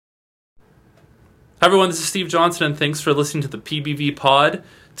Hi everyone, this is Steve Johnson, and thanks for listening to the PBV Pod.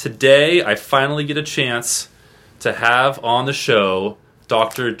 Today, I finally get a chance to have on the show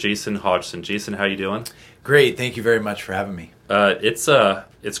Dr. Jason Hodgson. Jason, how you doing? Great, thank you very much for having me. It's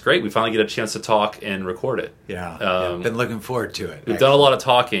great. We finally get a chance to talk and record it. Yeah, been looking forward to it. We've done a lot of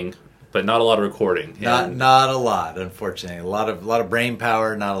talking, but not a lot of recording. Not a lot, unfortunately. A lot of brain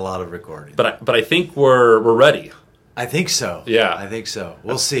power, not a lot of recording. But I think we're ready. I think so. Yeah. I think so.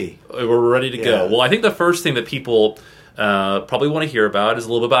 We'll see. We're ready to go. Well, I think the first thing that people probably want to hear about is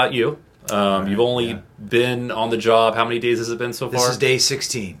a little bit about you. You've only been on the job. How many days has it been so far? This is day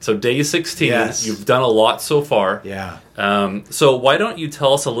 16. So day 16. Yes. You've done a lot so far. Yeah. So why don't you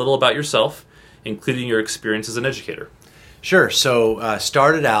tell us a little about yourself, including your experience as an educator? Sure. So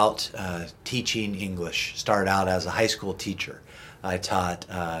started out teaching English. Started out as a high school teacher. I taught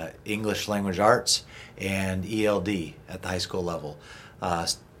English language arts and ELD at the high school level.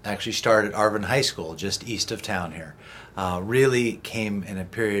 Actually started at Arvin High School, just east of town here. Really came in a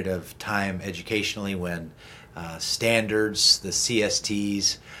period of time educationally when standards, the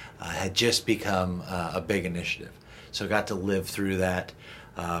CSTs, had just become a big initiative. So got to live through that.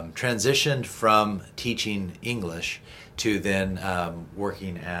 Transitioned from teaching English to then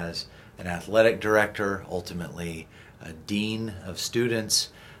working as an athletic director, ultimately a dean of students,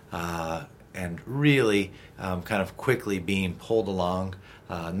 and really kind of quickly being pulled along.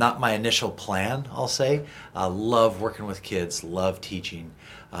 Not my initial plan, I'll say. Love working with kids, love teaching,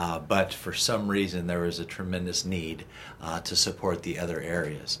 but for some reason there was a tremendous need to support the other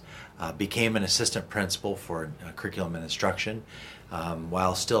areas. Became an assistant principal for curriculum and instruction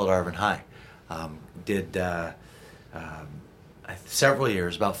while still at Arvin High. Did several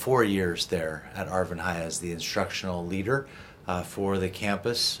years, about 4 years there at Arvin High as the instructional leader for the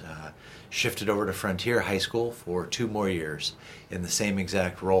campus. Shifted over to Frontier High School for 2 more years in the same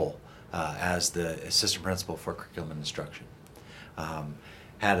exact role as the assistant principal for curriculum and instruction.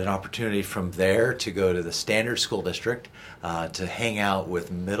 Had an opportunity from there to go to the Standard School District to hang out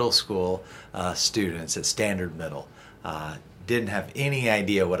with middle school students at Standard Middle. Didn't have any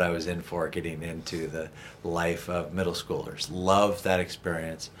idea what I was in for getting into the life of middle schoolers. Loved that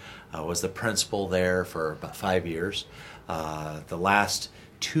experience. Was the principal there for about 5 years. The last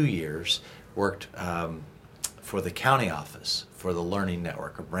 2 years worked for the county office for the Learning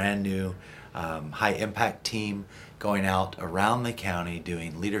Network, a brand new high impact team going out around the county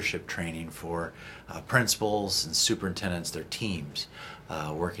doing leadership training for principals and superintendents, their teams,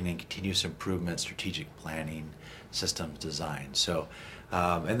 working in continuous improvement, strategic planning, systems design. So,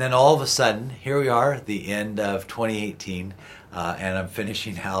 and then all of a sudden, here we are at the end of 2018, and I'm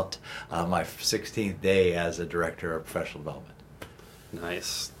finishing out my 16th day as a director of professional development.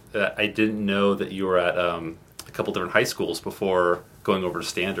 Nice. I didn't know that you were at a couple different high schools before going over to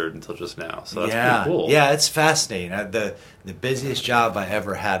Standard until just now. So that's pretty cool. Yeah, it's fascinating. The busiest job I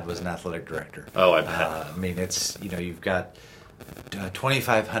ever had was an athletic director. Oh, I bet. I mean, it's, you've got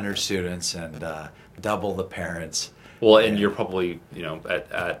 2,500 students and double the parents. Well, and you're probably,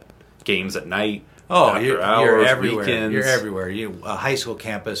 at games at night. Oh, after you're hours, everywhere. Weekends. You're everywhere. A high school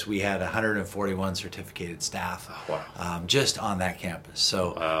campus, we had 141 certificated staff just on that campus.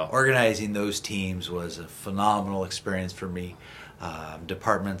 So organizing those teams was a phenomenal experience for me.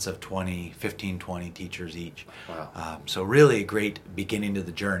 Departments of 15, 20 teachers each. Wow. So really a great beginning to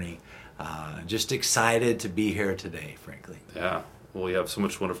the journey. Just excited to be here today, frankly. Yeah. Well, you have so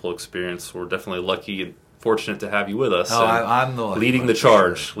much wonderful experience. We're definitely lucky and fortunate to have you with us. Oh, I'm the leading the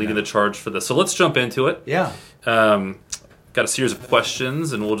charge, the charge for this. So let's jump into it. Yeah. Got a series of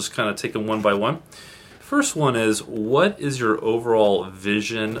questions, and we'll just kind of take them one by one. First one is, what is your overall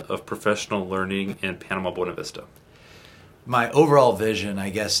vision of professional learning in Panama Buena Vista? My overall vision, I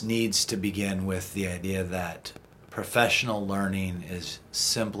guess, needs to begin with the idea that professional learning is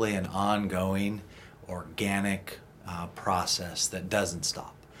simply an ongoing, organic process that doesn't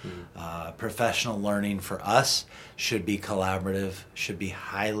stop. Professional learning for us should be collaborative, should be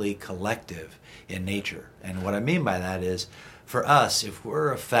highly collective in nature. And what I mean by that is, for us, if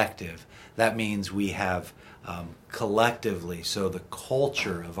we're effective, that means we have collectively, so the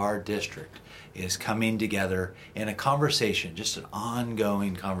culture of our district is coming together in a conversation, just an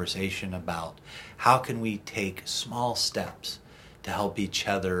ongoing conversation about how can we take small steps to help each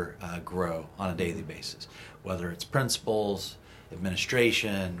other grow on a daily basis, whether it's principals,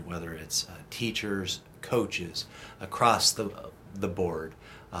 administration, whether it's teachers, coaches, across the board.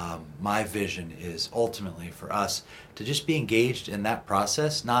 My vision is ultimately for us to just be engaged in that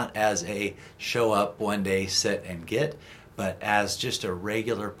process, not as a show up one day, sit and get, but as just a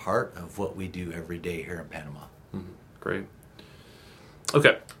regular part of what we do every day here in Panama. Great.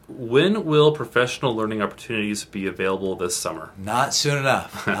 Okay. When will professional learning opportunities be available this summer? Not soon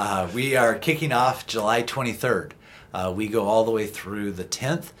enough. We are kicking off July 23rd. We go all the way through the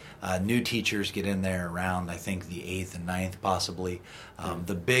 10th. New teachers get in there around, I think, the 8th and 9th possibly.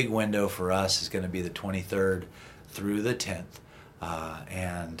 The big window for us is going to be the 23rd through the 10th.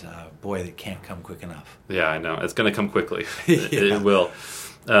 Boy, that can't come quick enough. Yeah, I know. It's going to come quickly. Yeah. It will.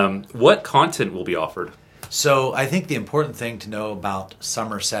 What content will be offered? So I think the important thing to know about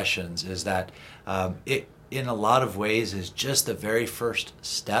summer sessions is that it, in a lot of ways, is just the very first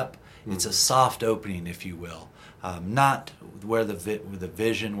step. It's a soft opening, if you will. Not where the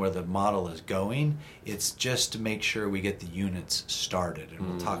vision, where the model is going. It's just to make sure we get the units started, and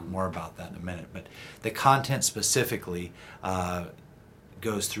we'll talk more about that in a minute. But the content specifically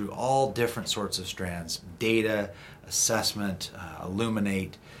goes through all different sorts of strands: data, assessment,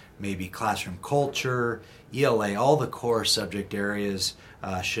 illuminate, maybe classroom culture, ELA. All the core subject areas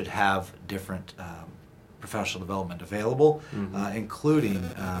should have different professional development available, including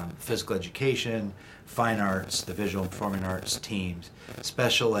physical education, fine arts, the visual and performing arts teams,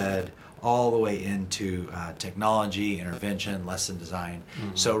 special ed, all the way into technology, intervention, lesson design.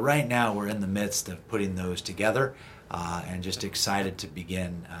 So right now we're in the midst of putting those together and just excited to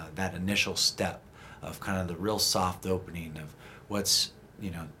begin that initial step of kind of the real soft opening of what's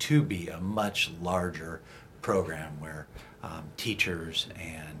to be a much larger program where teachers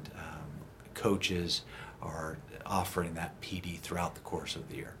and coaches are offering that PD throughout the course of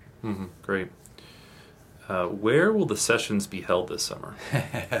the year. Great. Where will the sessions be held this summer?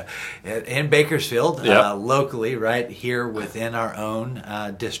 In Bakersfield, Yep. locally, right here within our own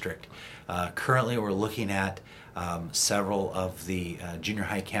district. Currently, we're looking at several of the junior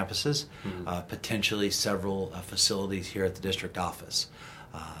high campuses, potentially several facilities here at the district office.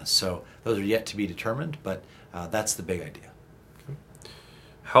 So those are yet to be determined, but that's the big idea.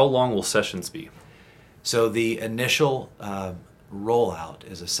 How long will sessions be? So the initial rollout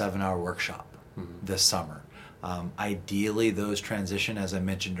is a 7-hour workshop this summer. Ideally, those transition, as I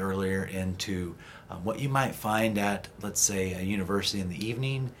mentioned earlier, into what you might find at, let's say, a university in the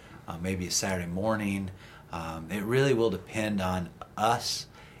evening, maybe a Saturday morning. It really will depend on us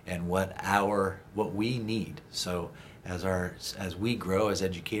and what we need. So as we grow as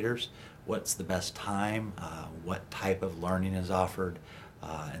educators, what's the best time? What type of learning is offered?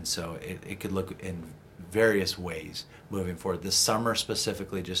 And so it could look in various ways moving forward. This summer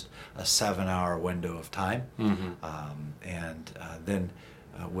specifically, just a 7-hour window of time, and then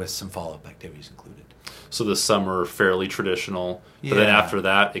with some follow-up activities included. So this summer, fairly traditional, but then after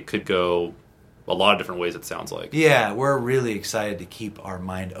that, it could go a lot of different ways, it sounds like. Yeah, we're really excited to keep our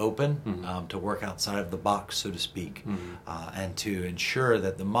mind open, to work outside of the box, so to speak, and to ensure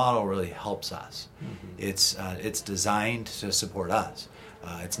that the model really helps us. It's designed to support us.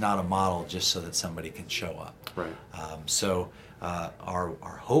 It's not a model just so that somebody can show up. Right. So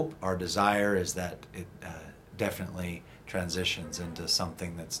our hope, our desire is that it definitely transitions into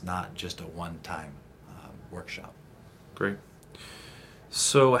something that's not just a one-time workshop. Great.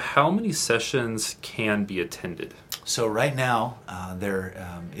 So how many sessions can be attended? So right now, there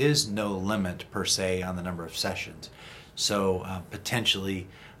is no limit per se on the number of sessions. So potentially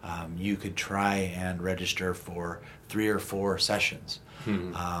you could try and register for 3 or 4 sessions.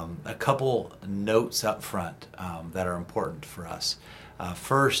 A couple notes up front that are important for us.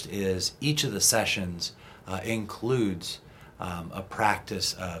 First is each of the sessions includes a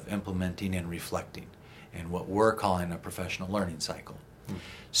practice of implementing and reflecting in what we're calling a professional learning cycle.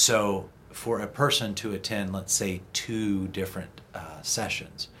 So for a person to attend, let's say, 2 different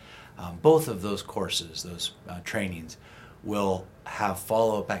sessions, both of those courses, those trainings, will have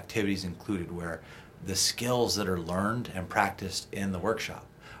follow-up activities included where the skills that are learned and practiced in the workshop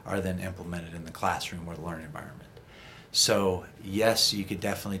are then implemented in the classroom or the learning environment. So yes, you could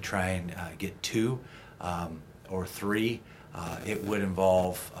definitely try and get 2 or 3. It would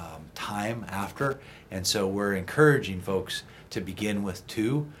involve time after, and so we're encouraging folks to begin with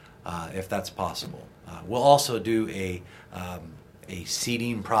 2 if that's possible. We'll also do a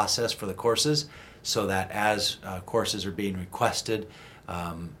seeding process for the courses so that as courses are being requested,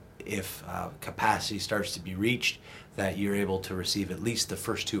 if capacity starts to be reached, that you're able to receive at least the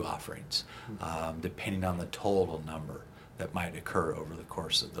first 2 offerings, depending on the total number that might occur over the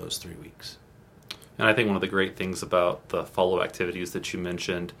course of those 3 weeks. And I think one of the great things about the follow activities that you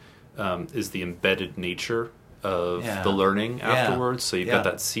mentioned is the embedded nature of the learning afterwards. So you've got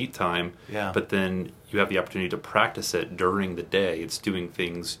that seat time, but then you have the opportunity to practice it during the day. It's doing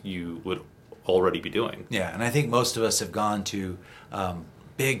things you would already be doing. Yeah, and I think most of us have gone to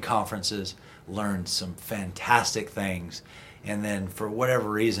big conferences, learned some fantastic things, and then for whatever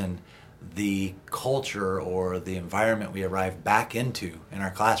reason, the culture or the environment we arrive back into in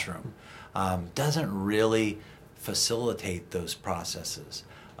our classroom doesn't really facilitate those processes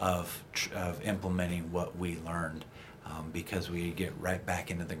of implementing what we learned, because we get right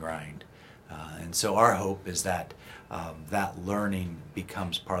back into the grind. And so our hope is that that learning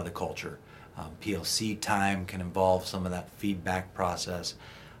becomes part of the culture. PLC time can involve some of that feedback process.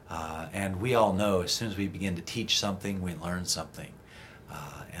 And we all know as soon as we begin to teach something, we learn something.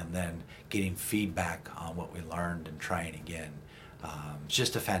 And then getting feedback on what we learned and trying again. It's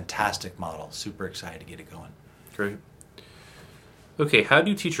just a fantastic model. Super excited to get it going. Great. Okay, how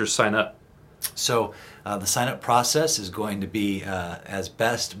do teachers sign up? So the sign-up process is going to be as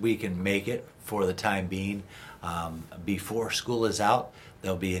best we can make it for the time being. Before school is out,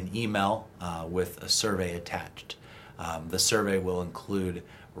 there'll be an email with a survey attached. The survey will include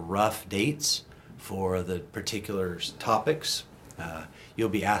rough dates for the particular topics. You'll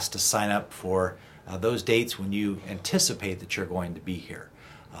be asked to sign up for those dates when you anticipate that you're going to be here,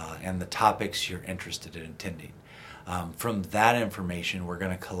 and the topics you're interested in attending. From that information, we're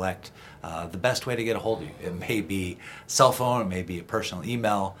going to collect the best way to get a hold of you. It may be cell phone, it may be a personal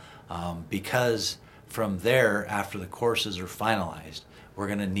email, because from there, after the courses are finalized, we're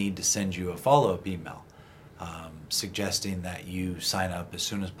going to need to send you a follow-up email suggesting that you sign up as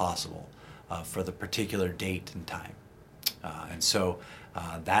soon as possible for the particular date and time. And so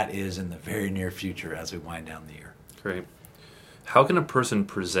that is in the very near future as we wind down the year. Great. How can a person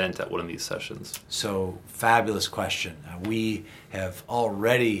present at one of these sessions? So, fabulous question. We have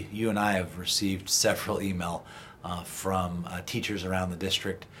already, you and I have received several email from teachers around the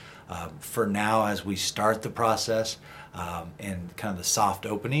district. For now, as we start the process and kind of the soft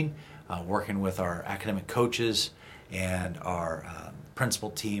opening, working with our academic coaches and our principal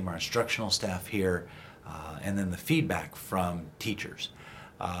team, our instructional staff here, and then the feedback from teachers,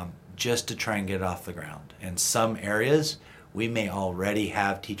 just to try and get it off the ground. In some areas, we may already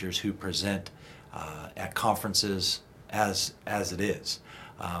have teachers who present at conferences as it is.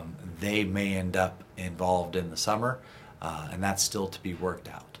 They may end up involved in the summer, and that's still to be worked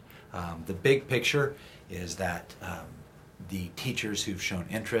out. The big picture is that the teachers who've shown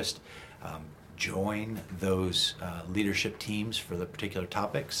interest join those leadership teams for the particular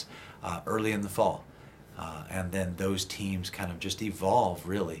topics early in the fall. And then those teams kind of just evolve,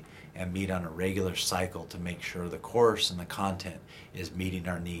 really, and meet on a regular cycle to make sure the course and the content is meeting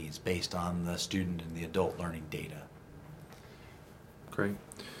our needs based on the student and the adult learning data. Great.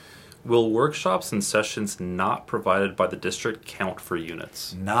 Will workshops and sessions not provided by the district count for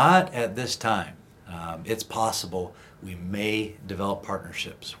units? Not at this time. It's possible we may develop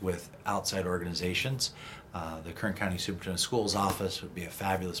partnerships with outside organizations. The Kern County Superintendent of Schools office would be a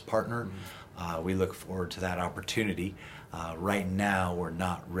fabulous partner. We look forward to that opportunity. Right now, we're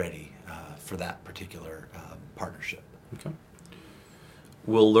not ready for that particular partnership. Okay.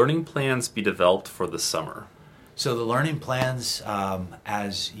 Will learning plans be developed for the summer? So the learning plans,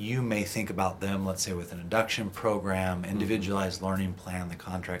 as you may think about them, let's say with an induction program, individualized learning plan the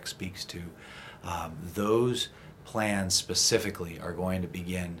contract speaks to, those plans specifically are going to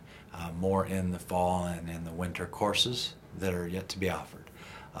begin more in the fall and in the winter courses that are yet to be offered.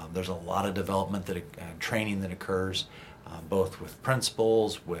 There's a lot of development training that occurs, both with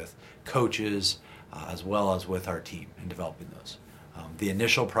principals, with coaches, as well as with our team in developing those. The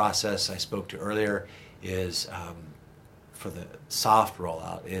initial process I spoke to earlier is, for the soft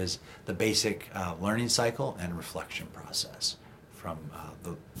rollout, is the basic learning cycle and reflection process from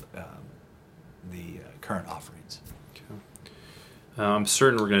the current offerings. I'm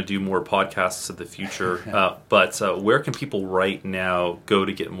certain we're going to do more podcasts in the future, but where can people right now go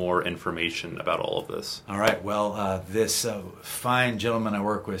to get more information about all of this? All right. Well, this fine gentleman I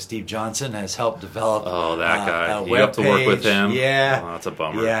work with, Steve Johnson, has helped develop. Oh, that guy! You have to work with him. Yeah, that's a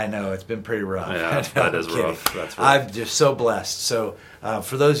bummer. Yeah, I know it's been pretty rough. Yeah, that is rough. That's rough. I'm just so blessed. So,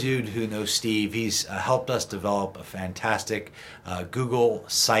 for those of you who know Steve, he's helped us develop a fantastic Google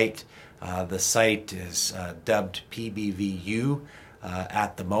site. The site is dubbed PBVU.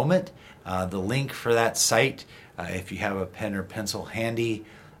 At the moment, the link for that site, if you have a pen or pencil handy,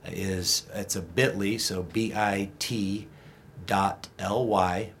 it's a bit.ly, so bit.ly,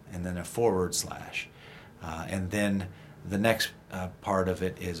 and then a / and then the next part of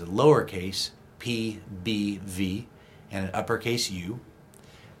it is a lowercase pbv and an uppercase u.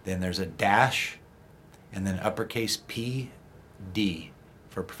 Then there's a dash, and then uppercase pd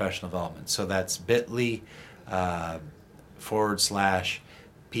for professional development. So that's bit.ly /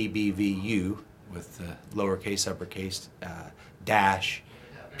 PBVU with the lowercase, uppercase, dash,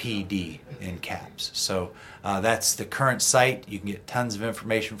 PD in caps. So that's the current site. You can get tons of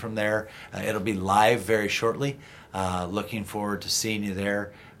information from there. It'll be live very shortly. Looking forward to seeing you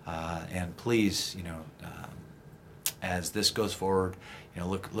there. And please, as this goes forward,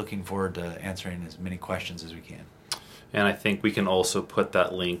 looking forward to answering as many questions as we can. And I think we can also put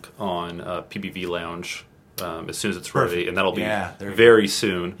that link on PBV Lounge as soon as it's ready, and that'll be very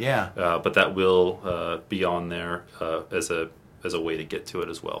soon. Yeah. But that will be on there as a way to get to it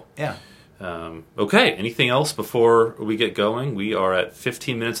as well. Yeah. Okay. Anything else before we get going? We are at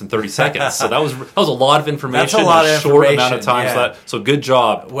 15 minutes and 30 seconds, so that was a lot of information. That's a lot of short amount of time. Yeah. So good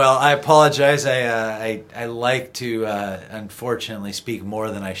job. Well, I apologize. I like to unfortunately speak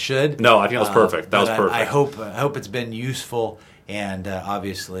more than I should. No, I think that was perfect. That was perfect. I hope it's been useful, and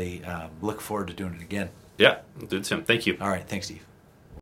obviously look forward to doing it again. Yeah, do it soon. Thank you. All right. Thanks, Steve.